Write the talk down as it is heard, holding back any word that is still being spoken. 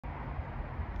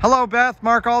Hello, Beth.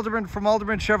 Mark Alderman from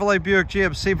Alderman Chevrolet Buick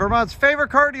GMC, Vermont's favorite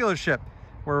car dealership,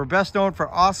 where we're best known for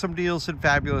awesome deals and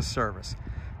fabulous service.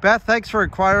 Beth, thanks for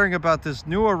inquiring about this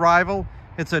new arrival.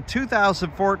 It's a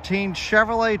 2014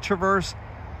 Chevrolet Traverse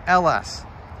LS,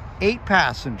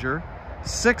 8-passenger,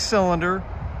 6-cylinder,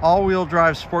 all-wheel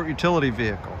drive sport utility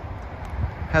vehicle.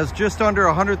 Has just under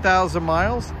 100,000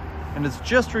 miles, and it's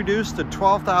just reduced to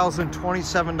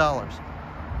 $12,027.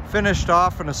 Finished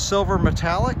off in a silver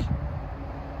metallic.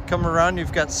 Coming around,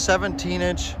 you've got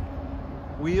 17-inch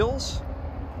wheels.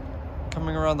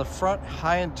 Coming around the front,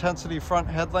 high-intensity front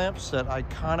headlamps, that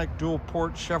iconic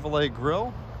dual-port Chevrolet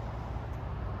grille.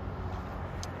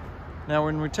 Now,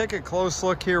 when we take a close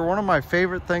look here, one of my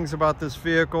favorite things about this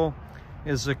vehicle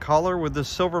is the color with the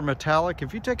silver metallic.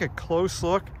 If you take a close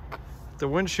look at the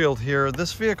windshield here,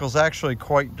 this vehicle's actually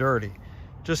quite dirty.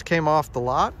 Just came off the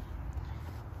lot,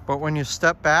 but when you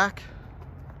step back,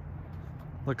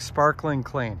 looks sparkling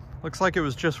clean. Looks like it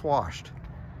was just washed.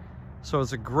 So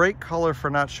it's a great color for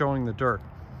not showing the dirt.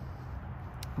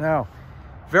 Now,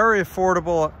 very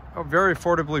affordable, very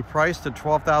affordably priced at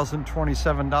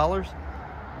 $12,027.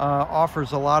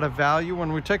 Offers a lot of value.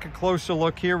 When we take a closer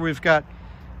look here, we've got,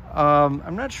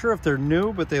 I'm not sure if they're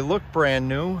new, but they look brand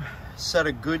new. Set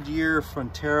of Goodyear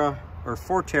Frontera or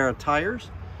Forterra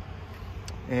tires.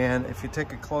 And if you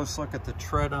take a close look at the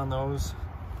tread on those,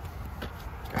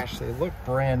 gosh, they look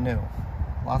brand new.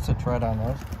 Lots of tread on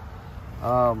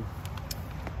those.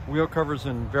 Wheel cover's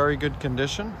in very good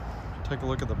condition. Take a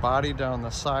look at the body down the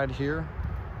side here.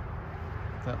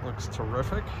 That looks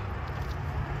terrific.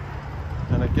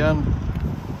 And again,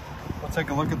 we'll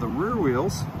take a look at the rear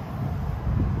wheels.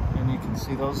 And you can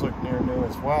see those look near new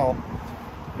as well,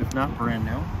 if not brand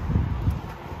new.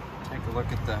 Take a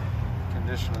look at the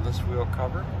condition of this wheel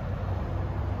cover.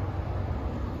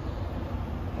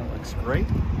 That looks great.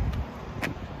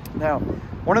 Now,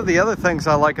 one of the other things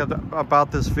I like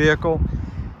about this vehicle,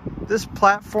 this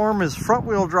platform is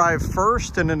front-wheel drive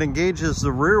first, and it engages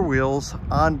the rear wheels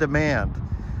on demand.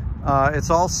 It's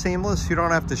all seamless. You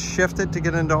don't have to shift it to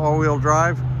get into all-wheel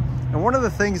drive. And one of the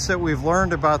things that we've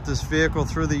learned about this vehicle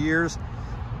through the years,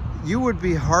 you would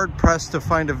be hard-pressed to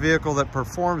find a vehicle that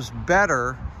performs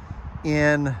better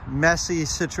in messy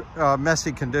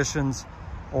conditions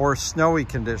or snowy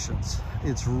conditions.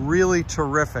 It's really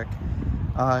terrific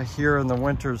here in the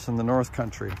winters in the North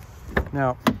Country.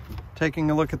 Now,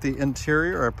 taking a look at the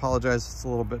interior, I apologize, it's a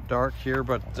little bit dark here,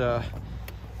 but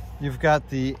you've got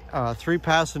the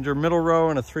 3-passenger middle row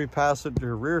and a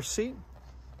 3-passenger rear seat.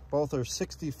 Both are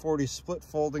 60/40 split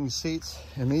folding seats,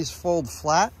 and these fold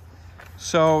flat.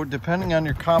 So depending on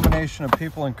your combination of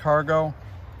people and cargo,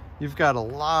 you've got a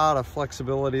lot of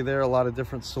flexibility there, a lot of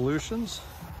different solutions.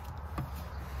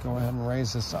 Go ahead and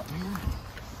raise this up here.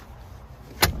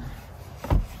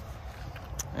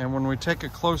 And when we take a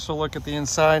closer look at the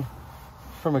inside,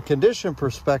 from a condition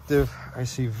perspective, I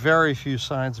see very few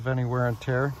signs of any wear and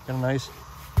tear. Got a nice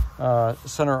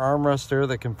center armrest there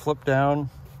that can flip down.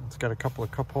 It's got a couple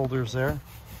of cup holders there.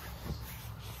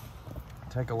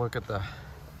 Take a look at the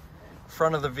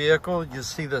front of the vehicle. You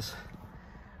see this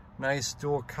nice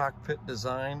dual cockpit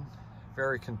design,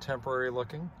 very contemporary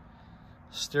looking.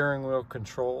 Steering wheel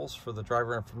controls for the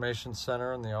driver information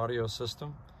center and the audio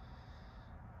system.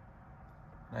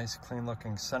 Nice clean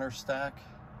looking center stack.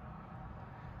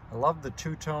 I love the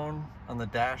two-tone on the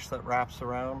dash that wraps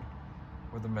around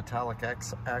with the metallic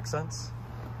accents.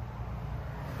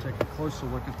 Take a closer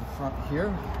look at the front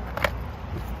here.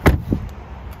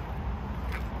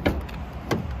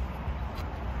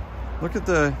 Look at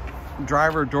the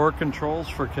driver door controls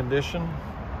for condition.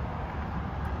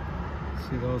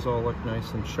 See, those all look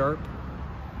nice and sharp.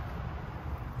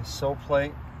 The sill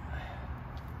plate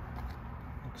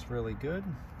looks really good.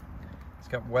 It's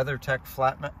got WeatherTech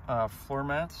floor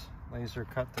mats, laser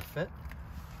cut to fit.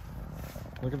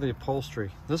 Look at the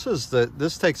upholstery.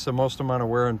 This takes the most amount of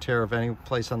wear and tear of any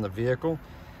place on the vehicle.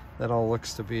 That all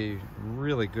looks to be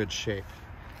really good shape.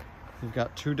 You've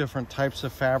got 2 different types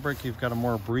of fabric. You've got a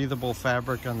more breathable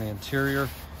fabric on the interior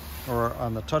or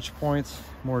on the touch points,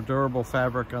 more durable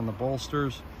fabric on the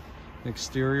bolsters,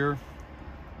 exterior.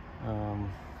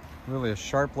 Really a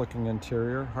sharp looking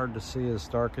interior, hard to see as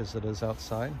dark as it is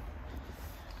outside.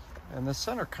 And the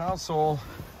center console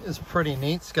is pretty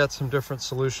neat. It's got some different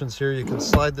solutions here. You can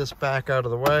slide this back out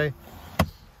of the way,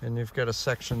 and you've got a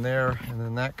section there, and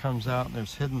then that comes out, and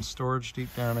there's hidden storage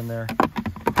deep down in there.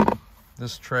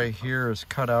 This tray here is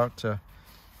cut out to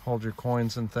hold your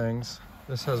coins and things.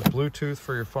 This has Bluetooth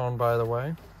for your phone, by the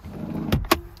way.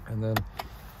 And then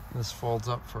this folds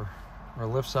up for, or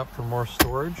lifts up for more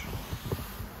storage.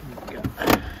 You've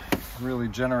got Really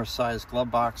generous sized glove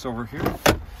box over here.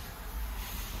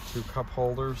 2 cup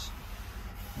holders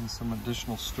and some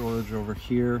additional storage over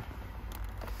here.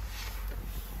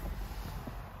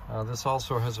 This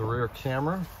also has a rear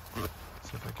camera.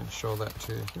 See if I can show that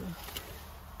to you here.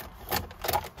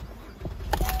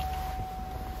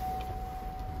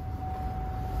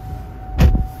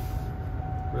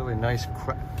 Really nice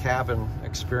cabin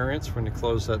experience when you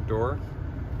close that door.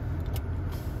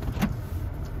 You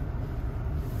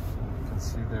can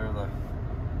see there the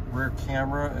rear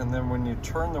camera, and then when you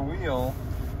turn the wheel,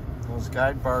 those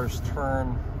guide bars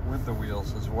turn with the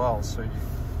wheels as well, so it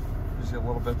gives you a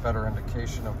little bit better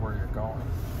indication of where you're going.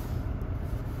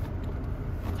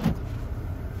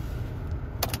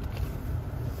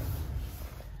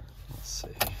 Let's see.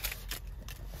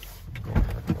 Go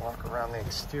ahead and walk around the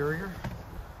exterior.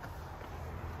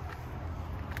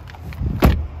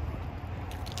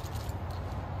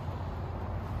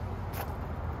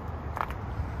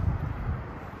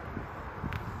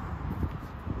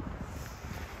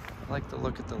 I like to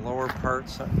look at the lower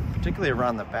parts, particularly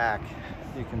around the back.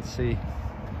 You can see,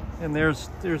 and there's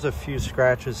a few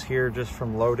scratches here just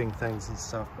from loading things and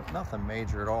stuff, but nothing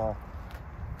major at all.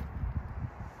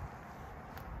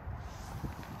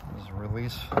 There's a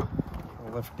release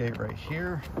lift gate right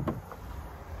here.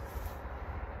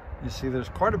 You see there's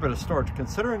quite a bit of storage.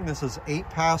 Considering this is 8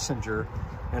 passenger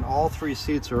and all 3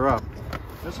 seats are up,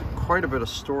 there's quite a bit of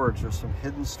storage. There's some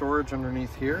hidden storage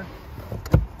underneath here.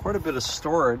 Quite a bit of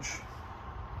storage,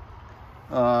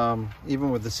 even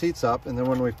with the seats up. And then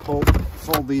when we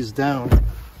fold these down,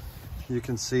 you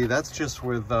can see that's just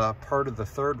with part of the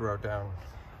 3rd row down.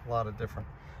 A lot of different.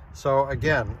 So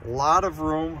again, a lot of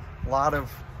room, a lot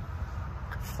of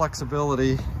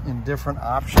flexibility and different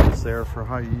options there for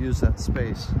how you use that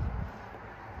space.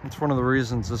 It's one of the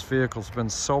reasons this vehicle's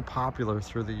been so popular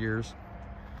through the years.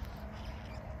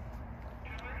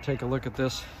 Take a look at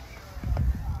this.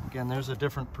 Again, there's a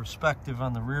different perspective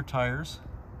on the rear tires.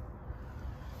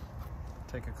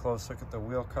 Take a close look at the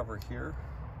wheel cover here.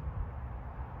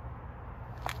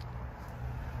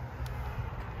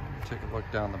 Take a look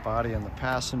down the body on the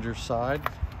passenger side.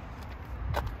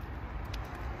 Take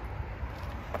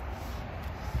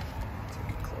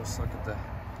a close look at the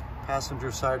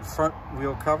passenger side front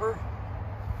wheel cover.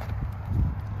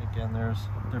 Again, there's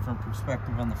a different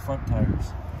perspective on the front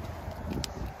tires.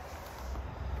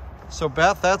 So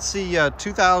Beth, that's the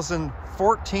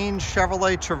 2014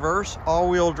 Chevrolet Traverse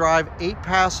all-wheel drive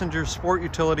 8-passenger sport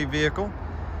utility vehicle,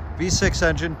 V6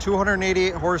 engine,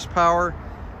 288 horsepower,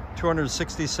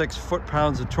 266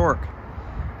 foot-pounds of torque.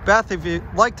 Beth, if you'd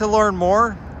like to learn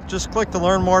more, just click the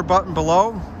Learn More button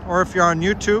below, or if you're on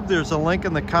YouTube, there's a link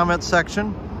in the comment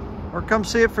section, or come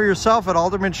see it for yourself at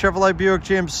Alderman Chevrolet Buick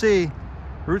GMC,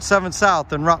 Route 7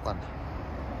 South in Rutland.